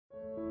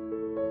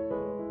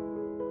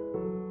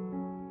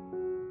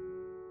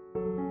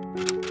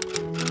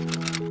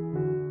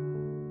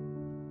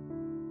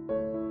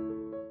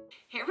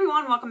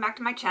welcome back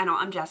to my channel.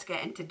 I'm Jessica,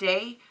 and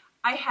today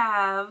I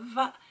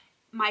have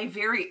my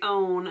very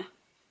own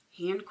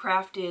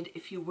handcrafted,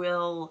 if you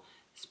will,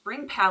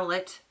 spring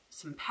palette,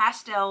 some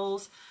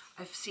pastels.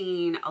 I've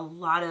seen a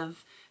lot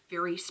of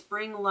very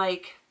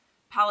spring-like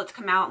palettes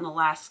come out in the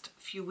last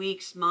few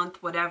weeks,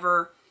 month,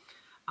 whatever.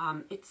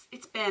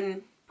 It's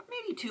been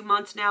maybe 2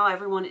 months now.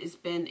 Everyone has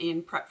been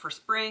in prep for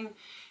spring,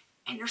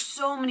 and there's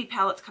so many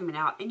palettes coming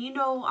out. And you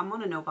know, I'm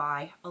on a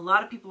no-buy. A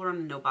lot of people are on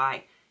a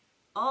no-buy.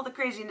 All the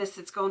craziness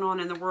that's going on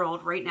in the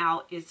world right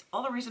now is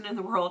all the reason in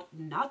the world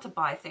not to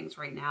buy things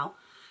right now.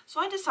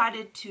 So I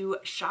decided to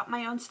shop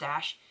my own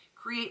stash,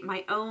 create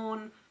my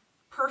own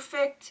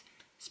perfect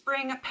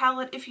spring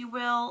palette, if you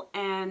will.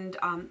 And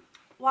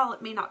while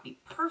it may not be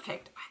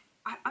perfect,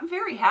 I'm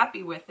very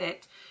happy with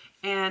it.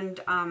 And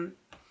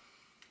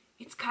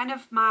it's kind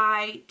of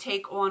my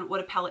take on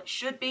what a palette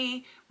should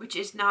be, which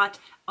is not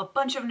a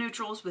bunch of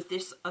neutrals with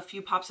a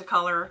few pops of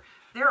color.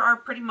 There are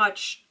pretty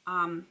much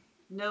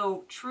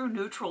no true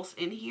neutrals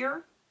in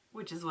here,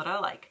 which is what I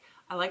like.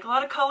 I like a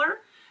lot of color,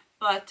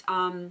 but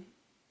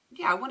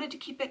yeah, I wanted to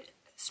keep it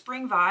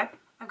spring vibe.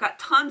 I've got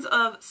tons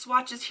of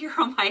swatches here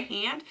on my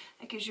hand.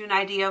 That gives you an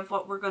idea of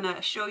what we're going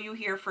to show you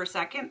here for a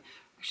second.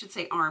 I should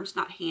say arms,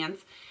 not hands.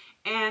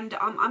 And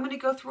I'm going to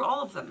go through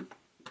all of them.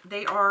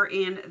 They are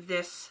in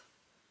this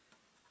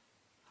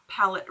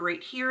palette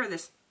right here,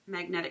 this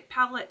magnetic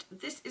palette.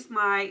 This is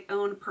my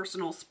own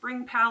personal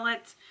spring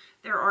palette.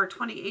 There are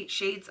 28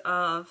 shades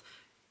of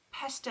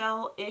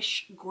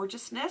pastel-ish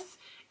gorgeousness,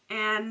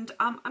 and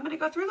I'm going to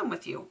go through them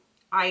with you.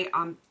 I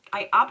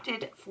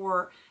opted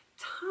for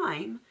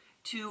time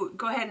to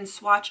go ahead and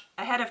swatch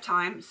ahead of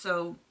time,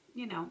 so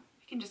you know,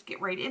 we can just get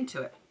right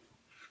into it.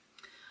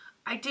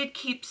 I did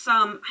keep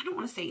some, I don't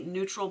want to say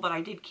neutral, but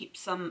I did keep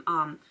some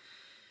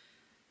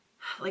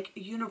like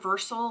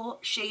universal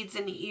shades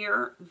in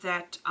here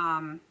that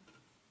I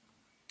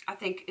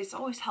think is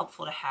always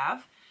helpful to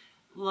have.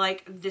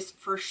 Like this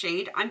first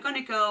shade, I'm going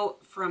to go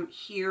from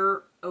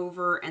here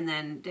over and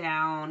then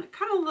down,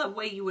 kind of the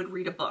way you would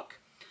read a book.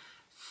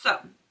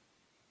 So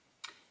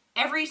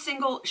every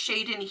single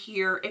shade in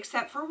here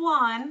except for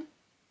one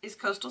is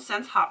Coastal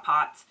Scents Hot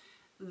Pots.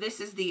 This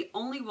is the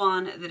only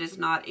one that is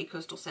not a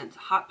Coastal Scents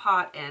Hot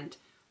Pot, and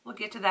we'll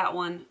get to that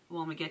one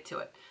when we get to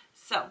it.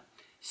 So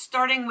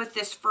starting with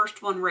this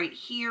first one right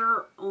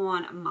here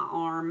on my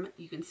arm,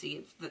 you can see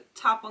it's the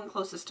top one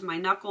closest to my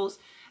knuckles.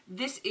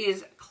 This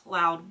is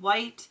Cloud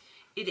White.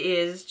 It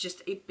is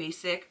just a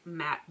basic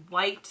matte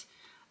white.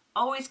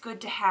 Always good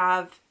to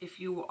have if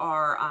you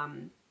are,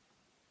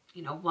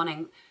 you know,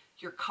 wanting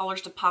your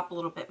colors to pop a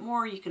little bit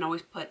more. You can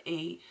always put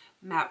a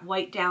matte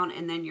white down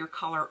and then your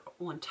color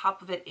on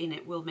top of it, and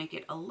it will make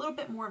it a little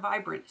bit more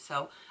vibrant.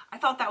 So I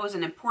thought that was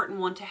an important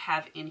one to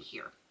have in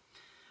here.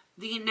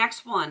 The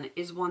next one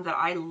is one that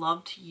I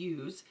love to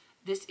use.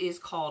 This is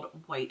called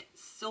White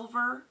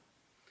Silver.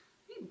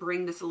 Let me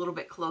bring this a little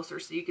bit closer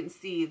so you can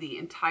see the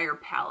entire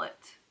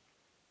palette.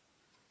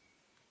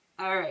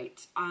 All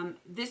right,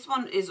 this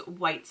one is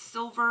White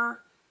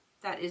Silver.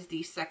 That is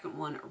the second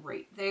one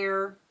right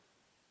there.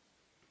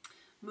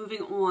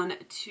 Moving on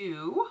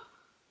to,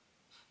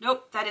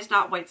 nope, that is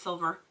not White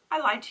Silver. I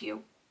lied to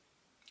you.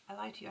 I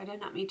lied to you. I did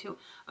not mean to.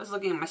 I was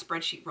looking at my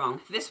spreadsheet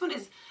wrong. This one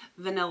is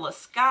Vanilla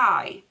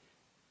Sky.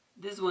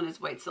 This one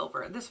is White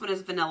Silver. This one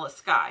is Vanilla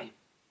Sky.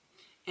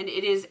 And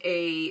it is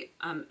a,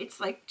 it's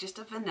like just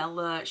a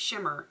vanilla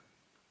shimmer.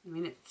 I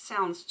mean, it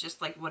sounds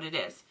just like what it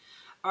is.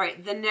 All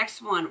right, the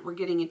next one, we're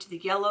getting into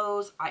the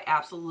yellows. I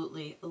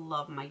absolutely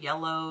love my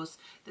yellows.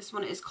 This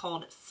one is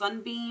called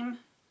Sunbeam.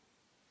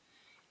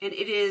 And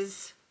it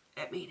is,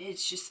 I mean,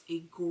 it's just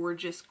a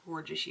gorgeous,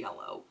 gorgeous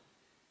yellow.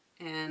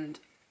 And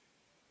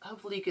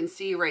hopefully you can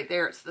see right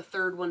there, it's the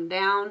third one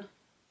down.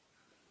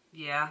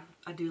 Yeah,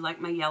 I do like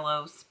my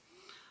yellows.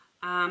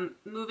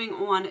 Moving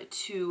on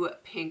to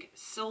Pink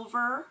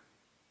Silver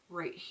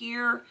right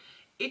here.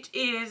 It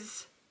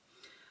is,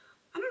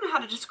 I don't know how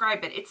to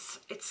describe it. It's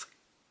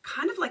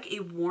kind of like a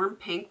warm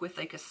pink with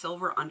like a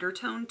silver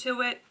undertone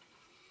to it.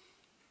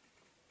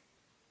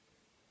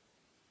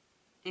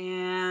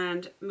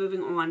 And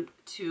moving on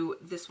to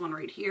this one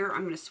right here.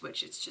 I'm going to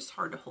switch. It's just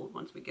hard to hold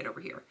once we get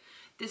over here.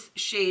 This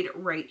shade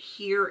right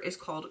here is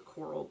called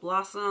Coral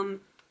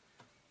Blossom.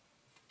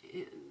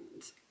 And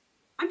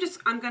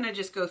I'm going to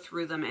just go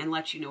through them and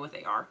let you know what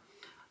they are.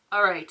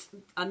 All right,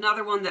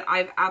 another one that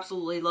I've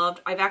absolutely loved.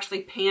 I've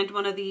actually panned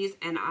one of these,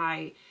 and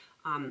I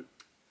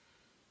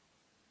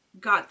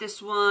got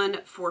this one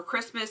for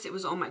Christmas. It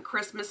was on my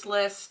Christmas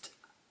list.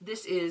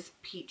 This is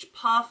Peach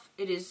Puff.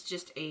 It is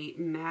just a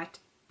matte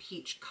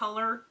peach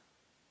color.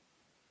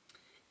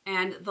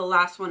 And the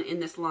last one in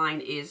this line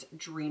is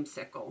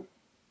Dreamsicle.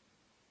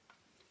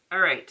 All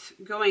right,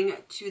 going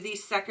to the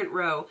second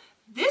row.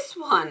 This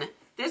one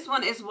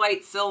is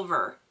White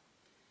Silver.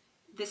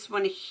 This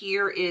one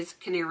here is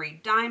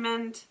Canary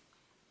Diamond.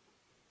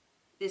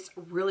 This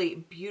really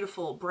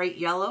beautiful bright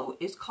yellow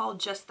is called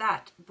just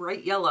that,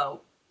 bright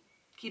yellow.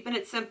 Keeping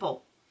it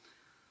simple.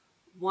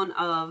 One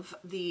of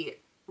the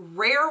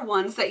rare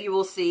ones that you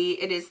will see.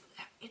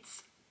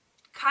 It's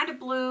kind of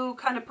blue,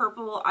 kind of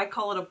purple. I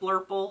call it a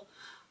blurple.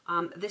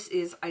 This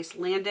is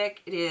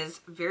Icelandic. It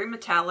is very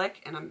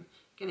metallic, and I'm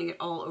getting it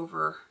all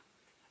over.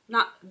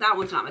 Not that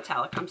one's not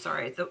metallic. I'm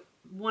sorry. The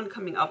one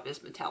coming up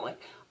is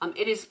metallic.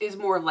 It is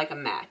more like a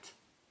matte.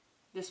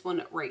 This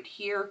one right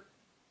here.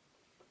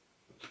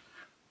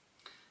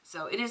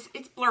 So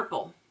it's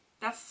blurple.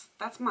 That's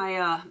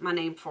my my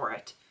name for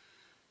it.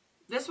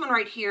 This one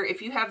right here,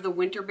 if you have the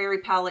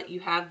Winterberry palette, you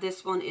have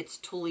this one. It's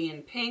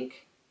Tulian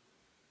Pink.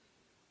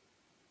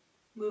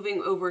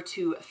 Moving over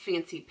to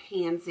Fancy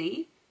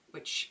Pansy,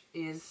 which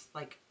is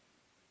like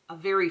a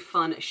very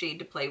fun shade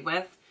to play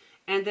with.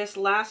 And this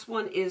last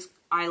one is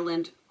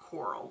Island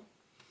Coral.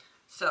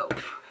 So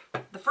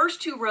the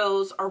first two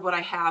rows are what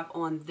I have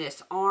on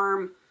this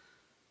arm.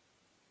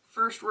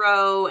 First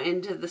row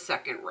into the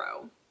second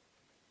row.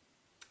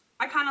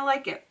 I kind of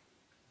like it.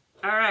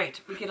 All right,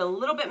 we get a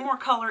little bit more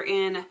color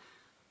in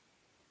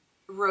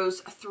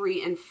rows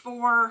 3 and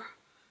 4.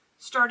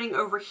 Starting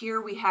over here,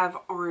 we have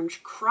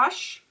Orange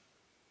Crush,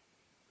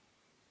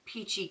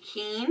 Peachy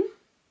Keen.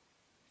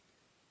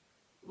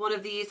 One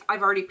of these,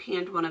 I've already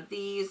panned one of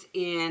these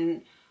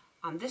in,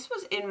 this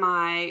was in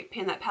my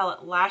Pan That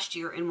palette last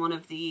year in one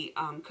of the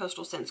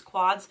Coastal Scents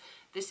quads.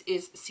 This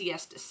is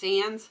Siesta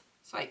Sands.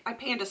 So I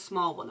panned a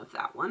small one of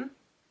that one.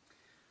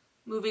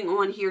 Moving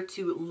on here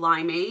to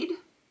Limeade.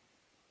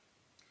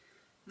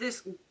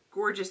 This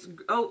gorgeous,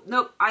 oh,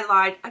 nope, I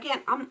lied.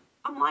 Again, I'm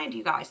lying to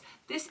you guys.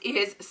 This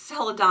is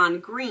Celadon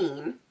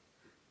Green,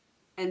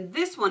 and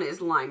this one is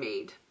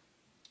Limeade.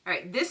 All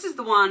right, this is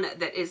the one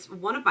that is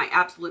one of my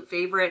absolute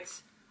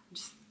favorites.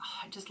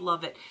 I just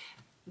love it.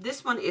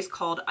 This one is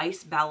called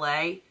Ice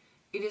Ballet.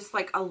 It is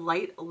like a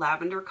light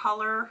lavender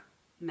color,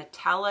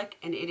 metallic,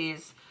 and it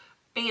is,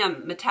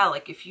 bam,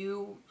 metallic. If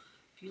you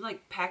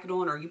like pack it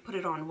on or you put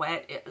it on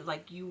wet,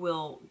 like you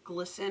will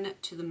glisten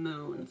to the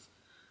moons.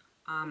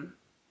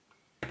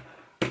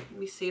 Let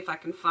me see if I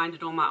can find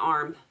it on my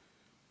arm,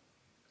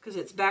 because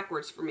it's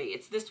backwards for me.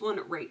 It's this one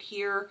right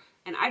here,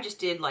 and I just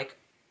did like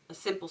a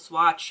simple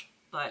swatch,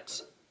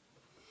 but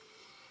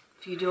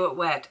if you do it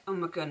wet, oh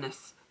my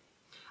goodness.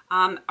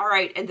 All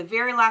right, and the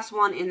very last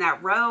one in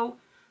that row,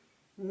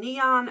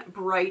 Neon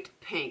Bright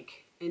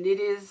Pink, and it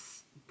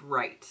is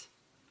bright.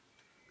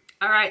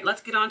 All right,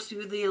 let's get on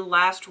to the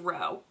last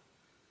row.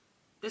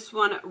 This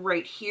one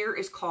right here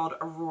is called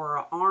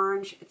Aurora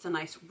Orange. It's a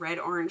nice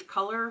red-orange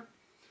color.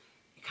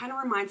 It kind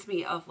of reminds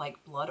me of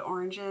like blood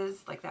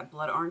oranges, like that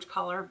blood orange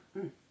color.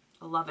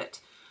 I love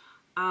it.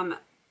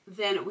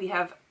 Then we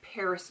have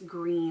Paris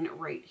Green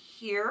right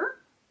here.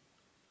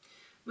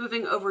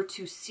 Moving over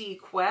to Sea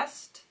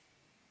Quest.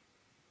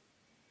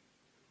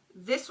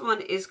 This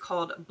one is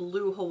called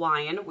Blue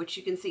Hawaiian, which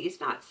you can see it's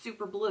not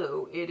super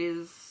blue.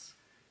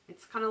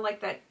 It's kind of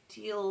like that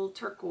teal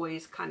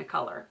turquoise kind of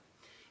color.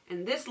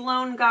 And this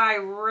lone guy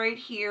right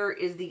here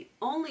is the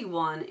only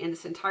one in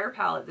this entire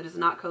palette that is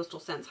not Coastal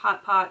Scents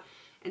Hot Pot.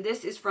 And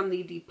this is from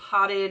the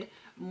Depotted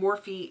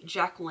Morphe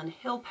Jaclyn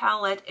Hill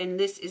palette. And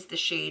this is the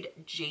shade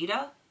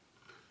Jada.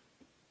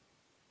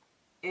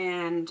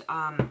 And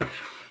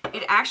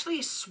it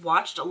actually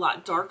swatched a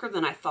lot darker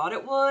than I thought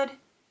it would.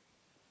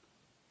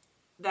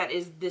 That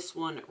is this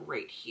one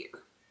right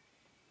here.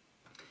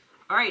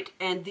 All right,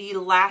 and the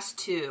last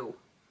two.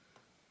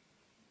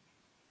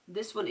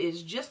 This one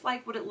is just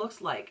like what it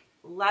looks like.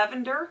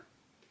 Lavender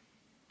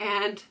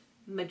and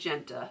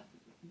magenta.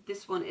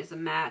 This one is a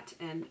matte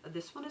and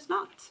this one is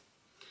not.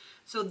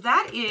 So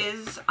that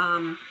is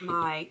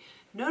my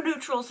no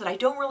neutrals that I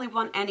don't really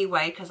want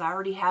anyway, because I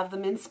already have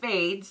them in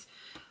spades,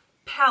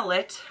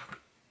 palette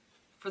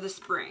for the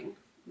spring.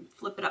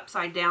 Flip it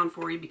upside down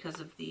for you because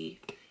of the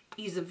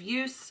ease of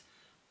use.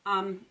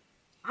 I'm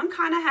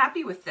kind of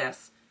happy with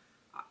this.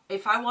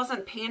 If I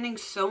wasn't panning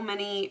so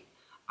many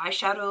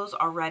eyeshadows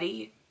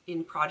already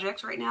in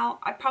projects right now,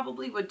 I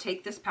probably would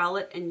take this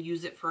palette and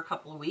use it for a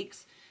couple of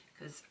weeks,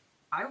 because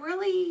I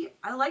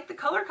like the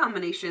color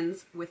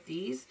combinations with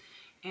these,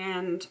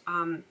 and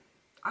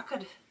I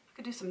could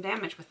do some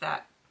damage with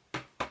that.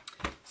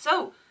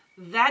 So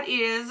that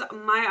is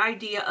my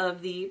idea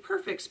of the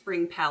perfect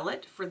spring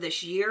palette for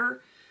this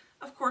year.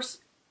 Of course,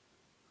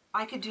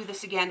 I could do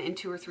this again in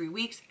 2 or 3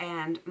 weeks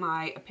and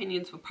my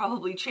opinions would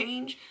probably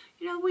change.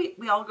 You know,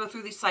 we all go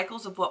through these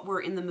cycles of what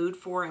we're in the mood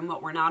for and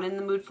what we're not in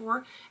the mood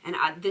for. And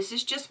this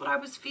is just what I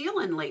was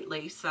feeling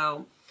lately.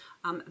 So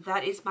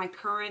that is my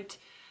current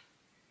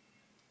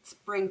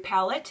spring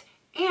palette.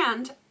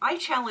 And I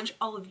challenge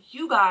all of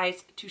you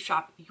guys to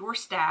shop your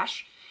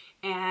stash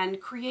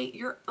and create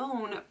your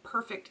own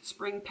perfect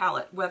spring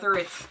palette, whether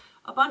it's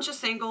a bunch of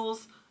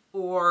singles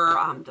or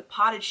the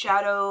potted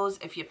shadows,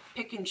 if you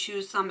pick and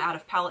choose some out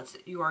of palettes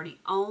that you already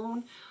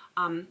own.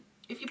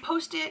 If you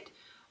post it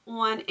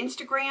on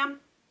Instagram,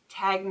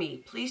 tag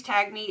me. Please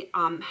tag me,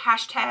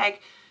 hashtag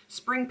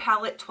Spring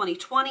Palette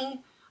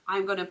 2020.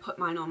 I'm going to put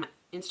mine on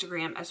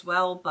Instagram as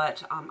well,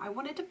 but I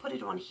wanted to put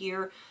it on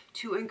here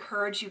to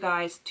encourage you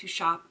guys to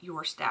shop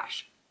your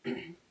stash.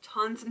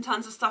 Tons and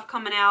tons of stuff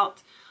coming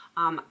out.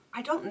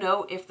 I don't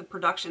know if the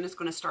production is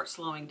going to start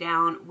slowing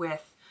down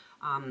with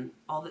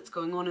all that's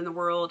going on in the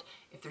world,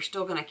 if they're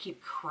still going to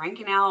keep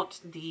cranking out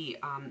the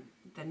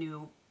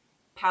new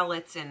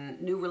palettes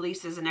and new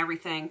releases and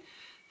everything.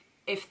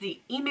 If the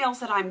emails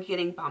that I'm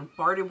getting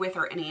bombarded with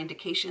are any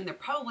indication, they're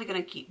probably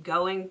going to keep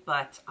going.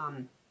 But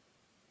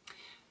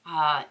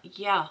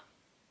yeah,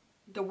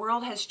 the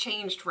world has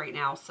changed right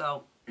now.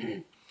 So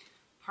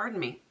pardon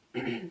me,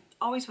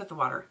 always with the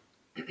water.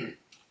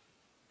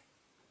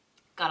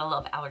 Gotta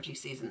love allergy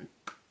season.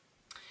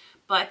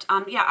 But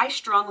yeah, I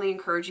strongly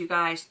encourage you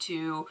guys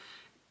to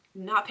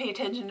not pay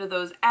attention to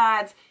those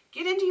ads.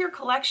 Get into your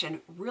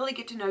collection. Really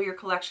get to know your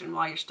collection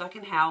while you're stuck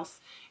in house,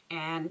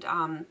 and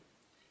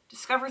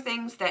discover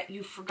things that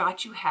you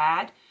forgot you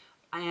had,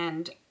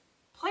 and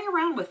play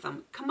around with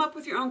them. Come up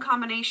with your own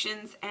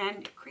combinations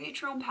and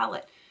create your own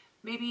palette.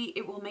 Maybe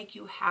it will make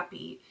you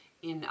happy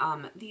in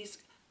these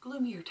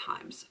gloomier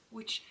times,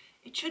 which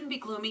it shouldn't be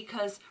gloomy,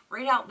 because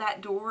right out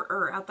that door,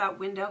 or out that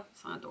window,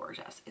 it's not a door,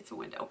 Jess, it's a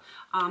window,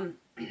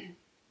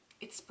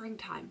 it's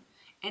springtime.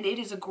 And it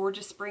is a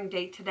gorgeous spring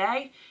day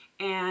today,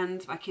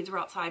 and my kids were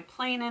outside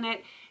playing in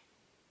it.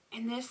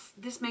 And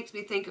this makes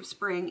me think of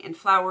spring and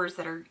flowers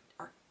that are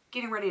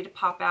getting ready to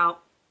pop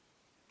out.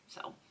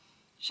 So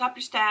shop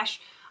your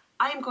stash.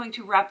 I am going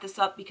to wrap this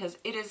up because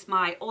it is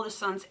my oldest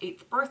son's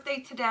 8th birthday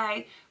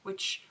today,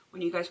 which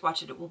when you guys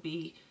watch it, it will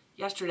be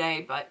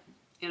yesterday, but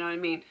you know what I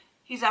mean.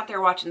 He's out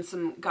there watching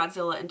some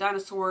Godzilla and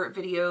dinosaur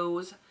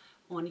videos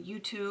on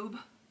YouTube,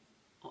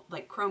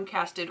 like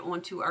Chromecasted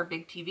onto our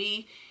big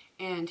TV,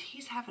 and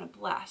he's having a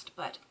blast.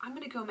 But I'm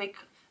going to go make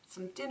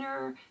some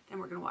dinner, then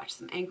we're going to watch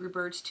some Angry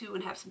Birds 2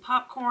 and have some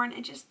popcorn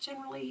and just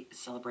generally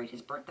celebrate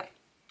his birthday.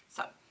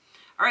 So,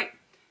 all right,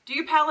 do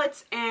your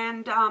palettes,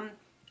 and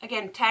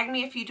again, tag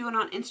me if you do it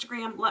on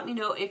Instagram. Let me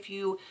know if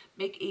you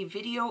make a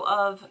video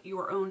of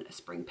your own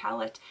spring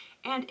palette.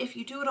 And if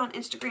you do it on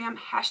Instagram,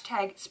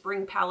 hashtag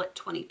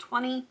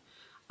SpringPalette2020.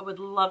 I would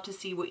love to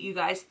see what you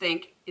guys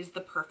think is the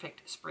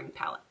perfect spring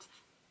palette.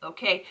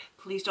 Okay,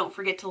 please don't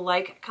forget to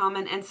like,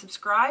 comment, and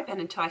subscribe.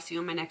 And until I see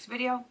you in my next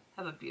video,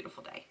 have a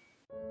beautiful day.